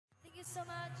so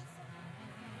much.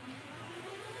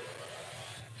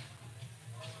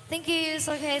 Thank you.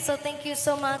 Okay, so thank you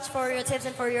so much for your tips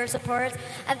and for your support.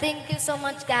 And thank you so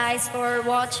much, guys, for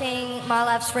watching my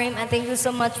live stream. And thank you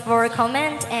so much for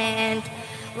comment and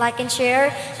like and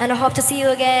share. And I hope to see you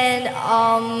again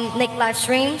next live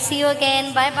stream. See you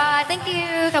again. Bye bye. Thank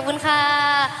you. ขอบคุณค่ะ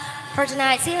for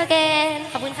tonight. See you again.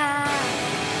 ขอบคุณค่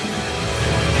ะ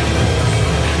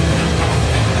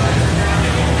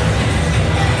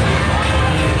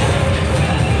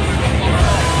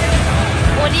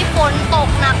วันนี้ฝนตก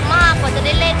หนักมากกว่าจะไ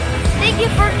ด้เล่น Thank you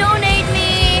for donate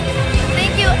me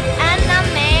Thank you Anna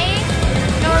May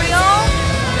Norio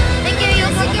Thank you you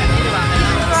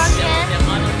Rocket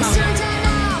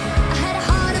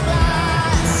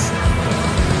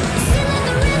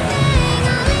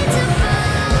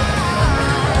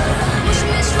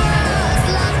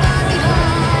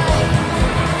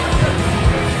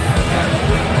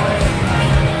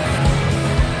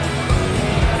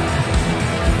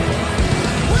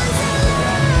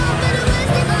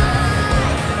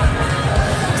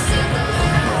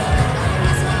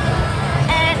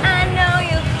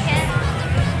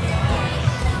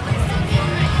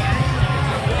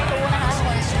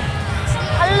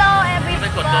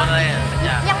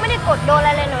ยังไม่ได้กดโดนอะไร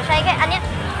เลยหนูใช้แค่อันเนี้ย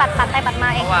ปัดไปปัดมา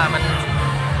เองเพราะว่ามัน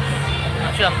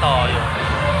เชื่อมต่ออยู่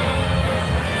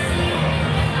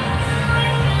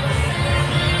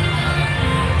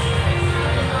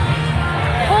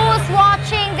Who's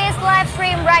watching this live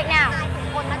stream right now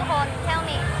คนนะทุกคน tell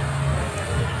me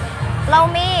เรา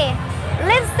มี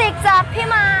ลิปสติกจากพี่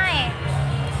ไม้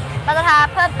เราจะทา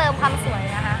เพิ่มเติมความสวย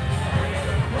นะคะ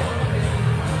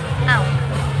อ้าว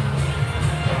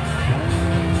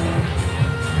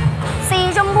สี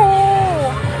ชมพู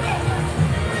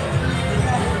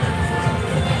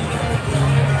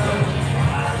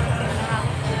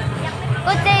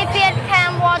Good day Fiat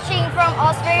Cam watching from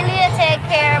Australia take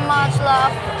care much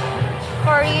love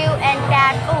for you and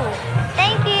dad food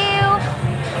Thank you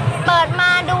เปิดม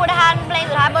าดูทันเพลง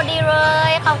สุดท้ายบดีเล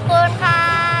ยขอบคุณค่ะ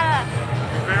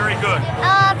Very good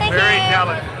Thank Very you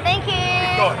talented Thank you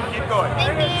Keep going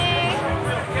Thank you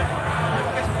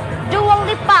Dua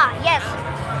Lipa Yes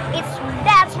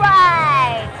That's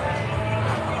right.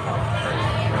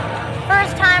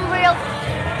 First time real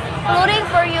floating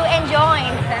for you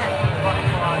enjoying.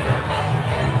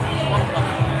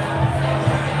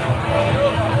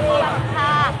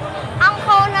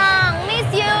 Uncle Nang, miss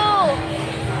you.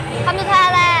 Come to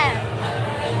Thailand.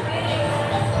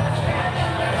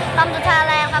 Come to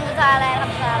Thailand. Come to Thailand.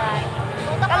 Come to Thailand.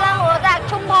 กำลังหัวจาก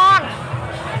ชุมพร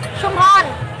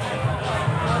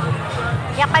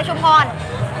อยากไปชุมพร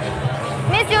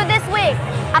Miss you this week.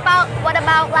 What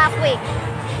about last week?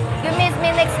 You miss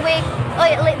me next week.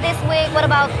 This week. What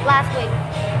about last week?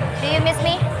 Do you miss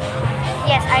me?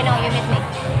 Yes, I know you miss me.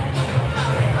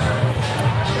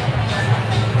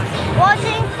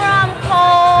 Watching